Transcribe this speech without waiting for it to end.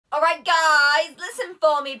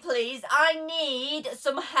for me, please. I need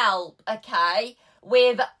some help, okay,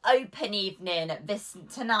 with open evening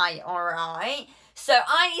tonight, all right? So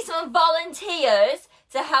I need some volunteers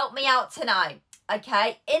to help me out tonight,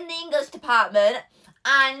 okay, in the English department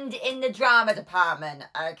and in the drama department,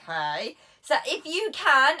 okay? So if you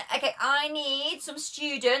can, okay, I need some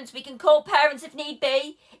students. We can call parents if need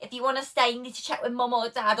be. If you want to stay, you need to check with mum or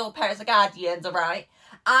dad or parents or guardians, all right?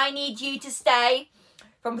 I need you to stay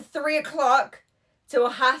from 3 o'clock to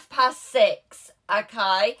 6:30,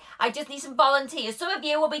 okay? I just need some volunteers. Some of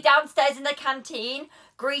you will be downstairs in the canteen,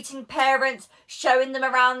 greeting parents, showing them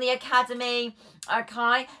around the academy,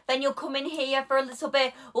 okay? Then you'll come in here for a little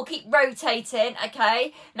bit. We'll keep rotating,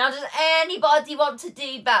 okay? Now, does anybody want to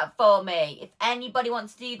do that for me? If anybody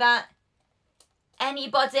wants to do that?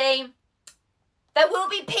 Anybody? There will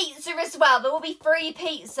be pizza as well. There will be free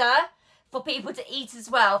pizza for people to eat as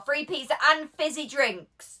well. Free pizza and fizzy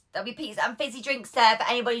drinks. There'll be pizza and fizzy drinks there for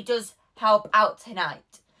anybody who does help out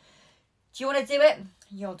tonight. Do you want to do it?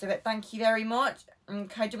 You'll do it. Thank you very much.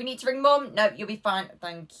 Okay, do we need to ring mum? No, you'll be fine.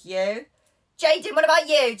 Thank you. Jaden, what about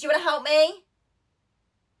you? Do you want to help me?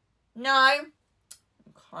 No?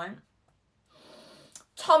 Okay.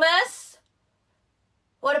 Thomas?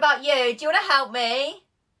 What about you? Do you want to help me?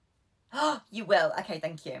 Oh, you will. Okay,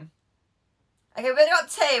 thank you. Okay, we've only got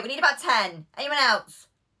 2. We need about 10. Anyone else?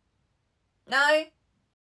 No?